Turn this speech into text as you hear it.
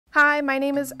Hi, my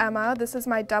name is Emma. This is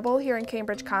my double here in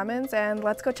Cambridge Commons, and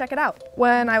let's go check it out.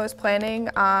 When I was planning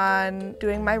on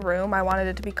doing my room, I wanted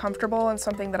it to be comfortable and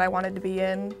something that I wanted to be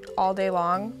in all day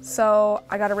long. So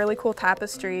I got a really cool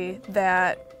tapestry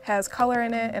that has color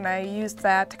in it, and I used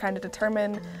that to kind of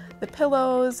determine the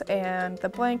pillows and the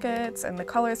blankets and the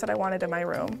colors that I wanted in my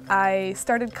room. I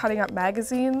started cutting up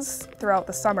magazines throughout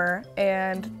the summer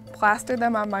and plastered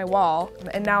them on my wall,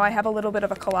 and now I have a little bit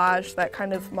of a collage that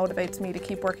kind of motivates me to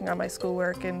keep working on my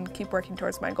schoolwork and keep working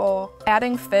towards my goal.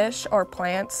 Adding fish or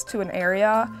plants to an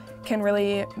area can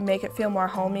really make it feel more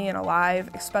homey and alive,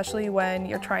 especially when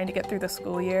you're trying to get through the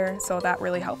school year, so that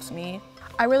really helps me.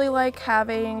 I really like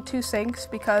having 2 sinks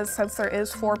because since there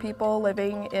is 4 people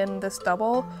living in this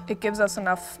double, it gives us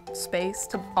enough space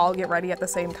to all get ready at the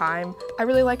same time. I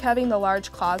really like having the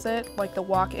large closet, like the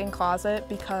walk-in closet,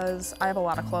 because I have a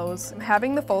lot of clothes.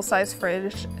 Having the full-size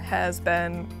fridge has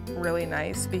been really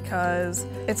nice because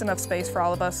it's enough space for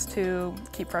all of us to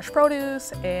keep fresh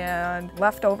produce and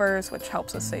leftovers, which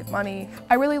helps us save money.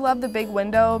 I really love the big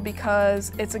window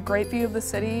because it's a great view of the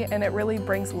city and it really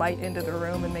brings light into the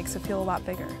room and makes it feel a lot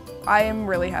bigger. I am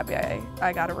really happy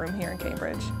I got a room here in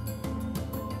Cambridge.